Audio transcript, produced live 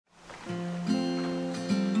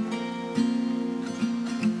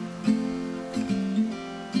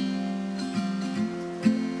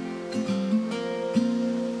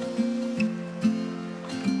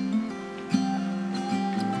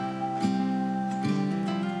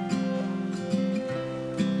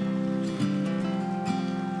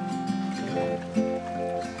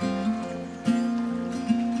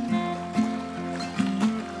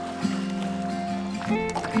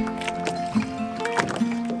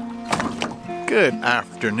Good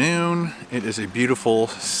afternoon. It is a beautiful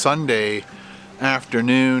Sunday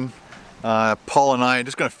afternoon. Paul and I,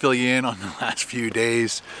 just going to fill you in on the last few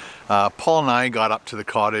days. Paul and I got up to the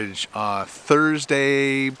cottage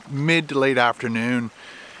Thursday mid to late afternoon,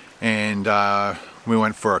 and we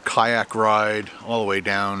went for a kayak ride all the way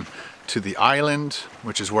down to the island,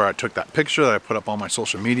 which is where I took that picture that I put up on my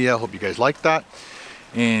social media. Hope you guys liked that.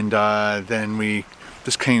 And then we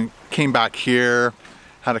just came back here,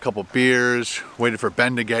 had a couple beers, waited for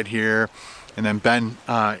Ben to get here, and then Ben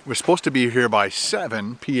was supposed to be here by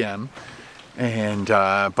 7 p.m. and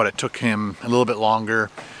but it took him a little bit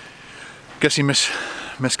longer. Guess he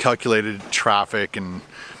miscalculated traffic, and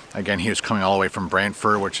again he was coming all the way from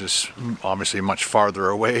Brantford, which is obviously much farther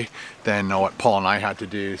away than what Paul and I had to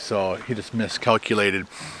do, so he just miscalculated.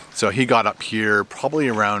 So he got up here probably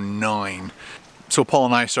around 9. So Paul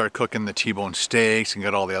and I started cooking the T-bone steaks and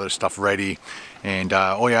got all the other stuff ready. And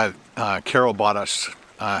oh yeah, Carol bought us,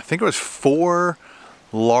 I think it was 4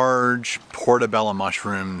 large portobello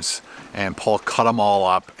mushrooms, and Paul cut them all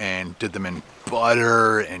up and did them in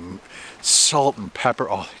butter and salt and pepper.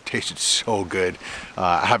 Oh, it tasted so good.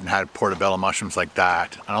 I haven't had portobello mushrooms like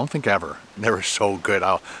that, I don't think ever. They were so good.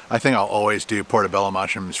 I think I'll always do portobello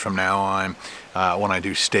mushrooms from now on when I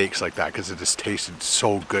do steaks like that, because it just tasted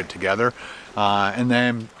so good together. And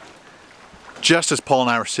then just as Paul and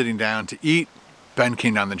I were sitting down to eat, Ben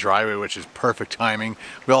came down the driveway, which is perfect timing.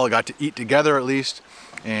 We all got to eat together at least,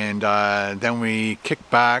 and then we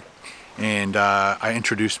kicked back, and I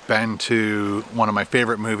introduced Ben to one of my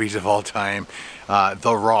favorite movies of all time,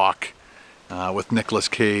 The Rock, with Nicolas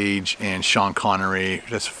Cage and Sean Connery.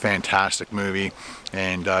 Just a fantastic movie,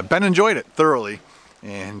 and Ben enjoyed it thoroughly,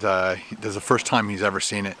 and this is the first time he's ever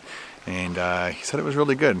seen it, and he said it was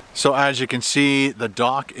really good. So as you can see, the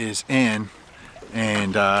dock is in,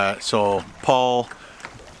 and so Paul,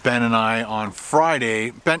 Ben and I on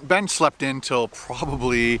Friday, Ben slept in till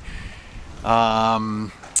probably I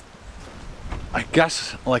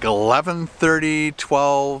guess like 11:30,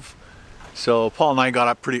 12. So Paul and I got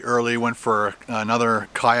up pretty early, went for another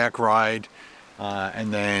kayak ride,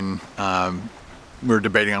 and then we were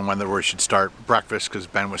debating on whether we should start breakfast because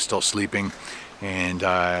Ben was still sleeping. And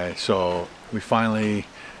so we finally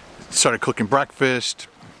started cooking breakfast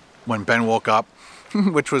when Ben woke up,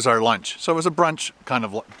 which was our lunch. So it was a brunch kind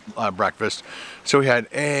of breakfast. So we had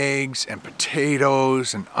eggs and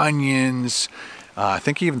potatoes and onions. I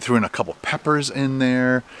think he even threw in a couple peppers in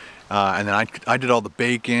there. And then I did all the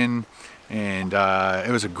bacon, and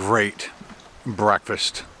it was a great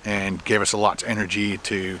breakfast and gave us a lot of energy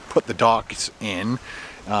to put the docks in.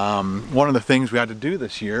 One of the things we had to do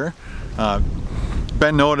this year,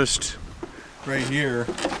 Ben noticed right here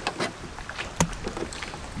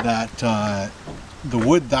that the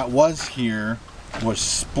wood that was here was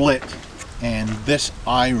split, and this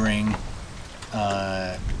I-ring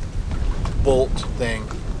bolt thing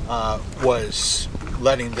was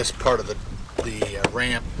letting this part of the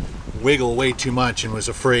ramp wiggle way too much, and was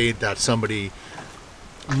afraid that somebody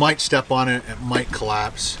might step on it, it might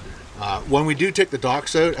collapse. When we do take the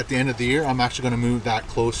docks out at the end of the year, I'm actually going to move that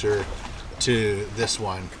closer to this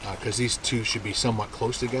one, because these two should be somewhat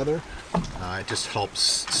close together. It just helps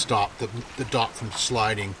stop the dock from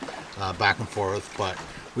sliding back and forth. But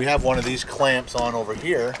we have one of these clamps on over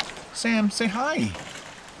here. Sam, say hi.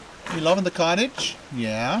 You loving the cottage?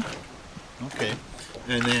 Yeah? Okay.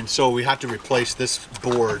 And then so we have to replace this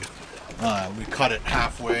board. We cut it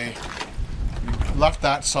halfway. We left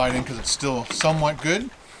that side in because it's still somewhat good.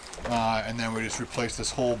 And then we just replaced this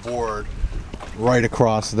whole board right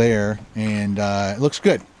across there, and it looks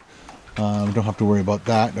good. We don't have to worry about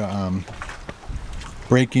that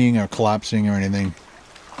breaking or collapsing or anything.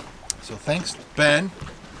 So thanks, Ben,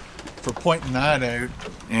 for pointing that out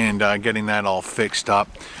and getting that all fixed up.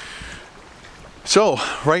 So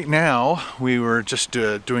right now we were just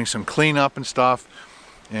doing some cleanup and stuff,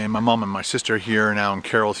 and my mom and my sister are here now, and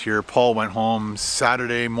Carol's here. Paul went home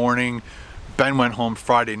Saturday morning. Ben went home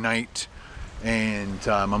Friday night, and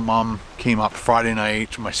my mom came up Friday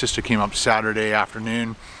night. My sister came up Saturday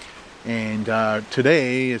afternoon, and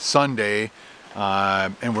today is Sunday,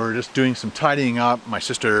 and we're just doing some tidying up. My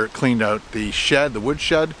sister cleaned out the shed, the wood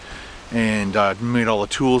shed, and made all the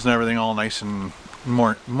tools and everything all nice and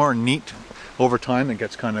more neat. Over time it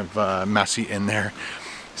gets kind of messy in there.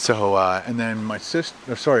 So and then my sister,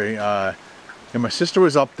 and my sister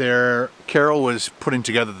was up there. Carol was putting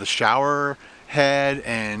together the shower head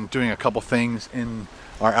and doing a couple things in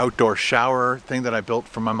our outdoor shower thing that I built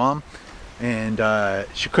for my mom, and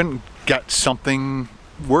she couldn't get something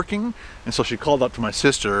working, and so she called up to my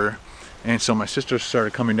sister, and so my sister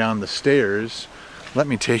started coming down the stairs let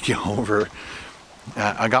me take you over.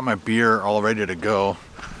 I got my beer all ready to go.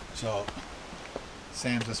 So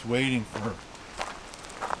Sam's just waiting for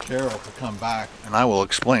Carol to come back, and I will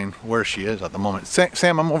explain where she is at the moment.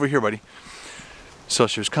 Sam, I'm over here, buddy. So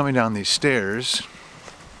she was coming down these stairs,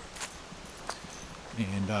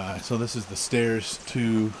 and so this is the stairs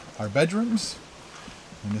to our bedrooms,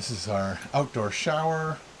 and this is our outdoor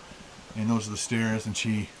shower, and those are the stairs, and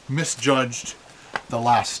she misjudged the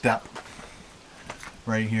last step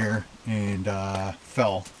right here and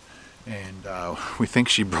fell, and we think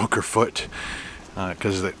she broke her foot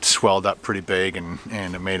because it swelled up pretty big, and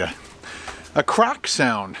it made a crack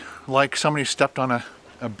sound like somebody stepped on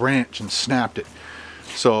a branch and snapped it.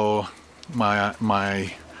 So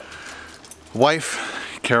my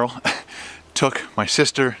wife, Carol, took my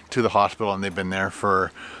sister to the hospital, and they've been there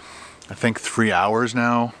for I think 3 hours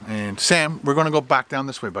now. And Sam, we're gonna go back down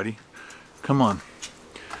this way, buddy. Come on.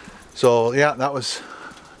 So yeah, that was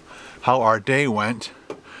how our day went,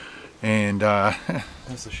 and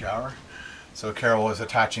there's the shower. So Carol was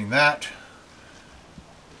attaching that,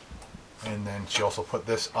 and then she also put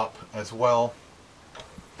this up as well.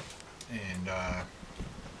 And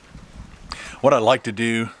what I'd like to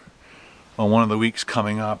do on one of the weeks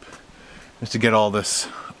coming up is to get all this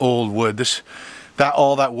old wood.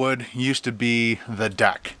 All that wood used to be the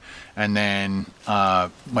deck, and then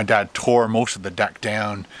my dad tore most of the deck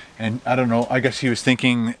down, and I don't know, I guess he was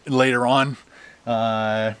thinking later on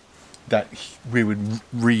that we would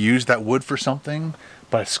reuse that wood for something,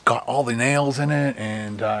 but it's got all the nails in it,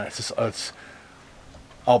 and I'll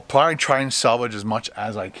probably try and salvage as much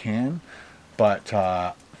as I can. But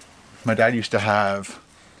my dad used to have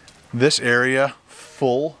this area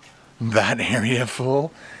full, that area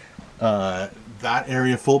full, that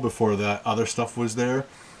area full before the other stuff was there,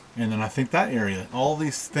 and then I think that area, all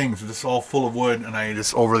these things were just all full of wood, and I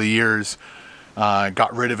just over the years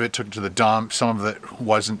got rid of it, took it to the dump. Some of it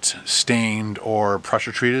wasn't stained or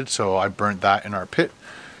pressure treated, so I burnt that in our pit.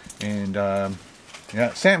 And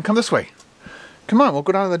yeah, Sam, come this way. Come on, we'll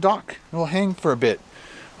go down to the dock and we'll hang for a bit.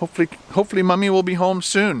 Hopefully Mummy will be home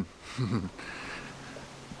soon.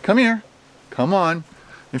 Come here. Come on.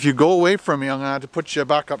 If you go away from me, I'm gonna have to put you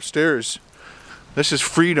back upstairs. This is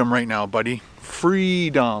freedom right now, buddy.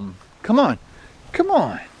 Freedom. Come on. Come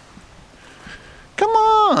on. Come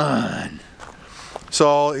on.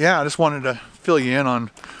 So yeah, I just wanted to fill you in on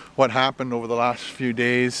what happened over the last few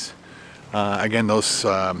days. Again, those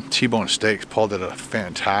T-bone steaks, Paul did a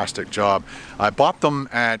fantastic job. I bought them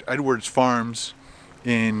at Edwards Farms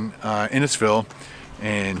in Innisfil,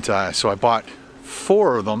 and so I bought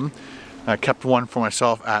 4 of them. I kept one for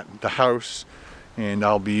myself at the house, and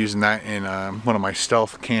I'll be using that in one of my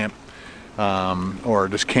stealth camp or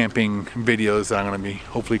just camping videos that I'm going to be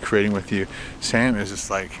hopefully creating with you. Sam is just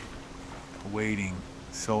like waiting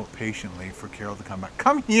so patiently for Carol to come back.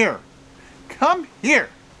 Come here! Come here!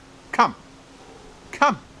 Come!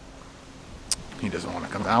 Come! He doesn't want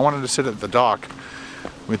to come. I wanted to sit at the dock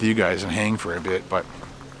with you guys and hang for a bit, but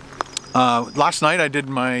last night I did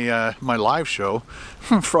my my live show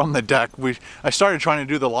from the deck. I started trying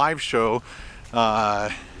to do the live show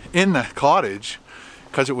in the cottage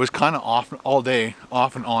because it was kind of off all day,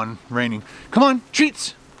 off and on, raining. Come on,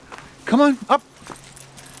 treats! Come on, up!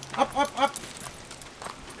 Up, up, up!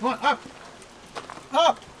 Come on, up!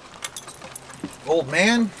 Up! Old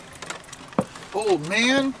man! Old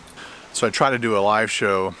man! So I tried to do a live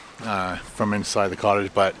show from inside the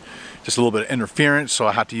cottage, but just a little bit of interference, so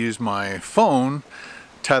I had to use my phone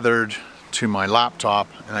tethered to my laptop,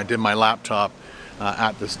 and I did my laptop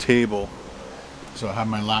at this table. So I have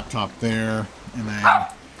my laptop there, and then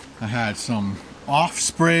I had some off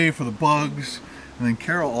spray for the bugs, and then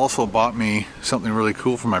Carol also bought me something really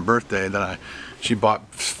cool for my birthday that she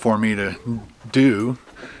bought for me to do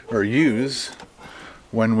or use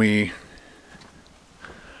when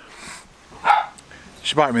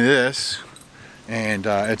she bought me this, and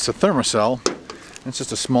it's a thermocell. It's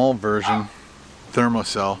just a small version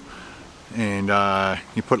thermocell, and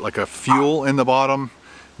you put like a fuel in the bottom,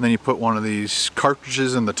 and then you put one of these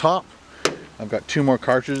cartridges in the top. I've got 2 more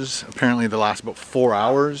cartridges. Apparently they last about 4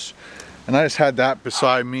 hours, and I just had that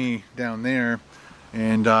beside me down there,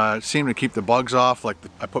 and it seemed to keep the bugs off. Like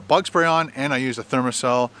I put bug spray on, and I used a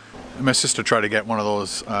thermocell. And my sister tried to get one of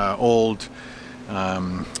those old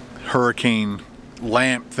hurricane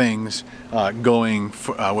lamp things going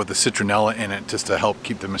with the citronella in it, just to help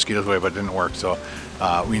keep the mosquitoes away, but it didn't work. So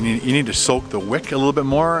you need to soak the wick a little bit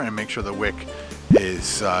more and make sure the wick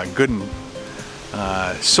is good and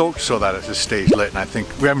soaked so that it just stays lit. And I think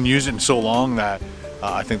we haven't used it in so long that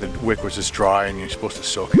I think the wick was just dry, and you're supposed to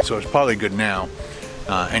soak it, so it's probably good now.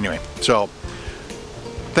 Anyway, so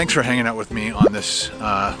Thanks for hanging out with me on this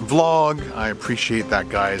vlog. I appreciate that,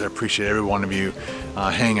 guys. I appreciate every one of you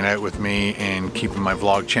hanging out with me and keeping my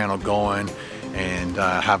vlog channel going and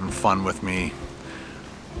having fun with me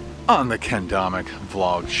on the Ken Domik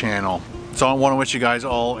vlog channel. So I want to wish you guys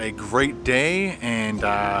all a great day, and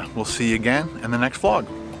we'll see you again in the next vlog.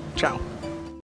 Ciao.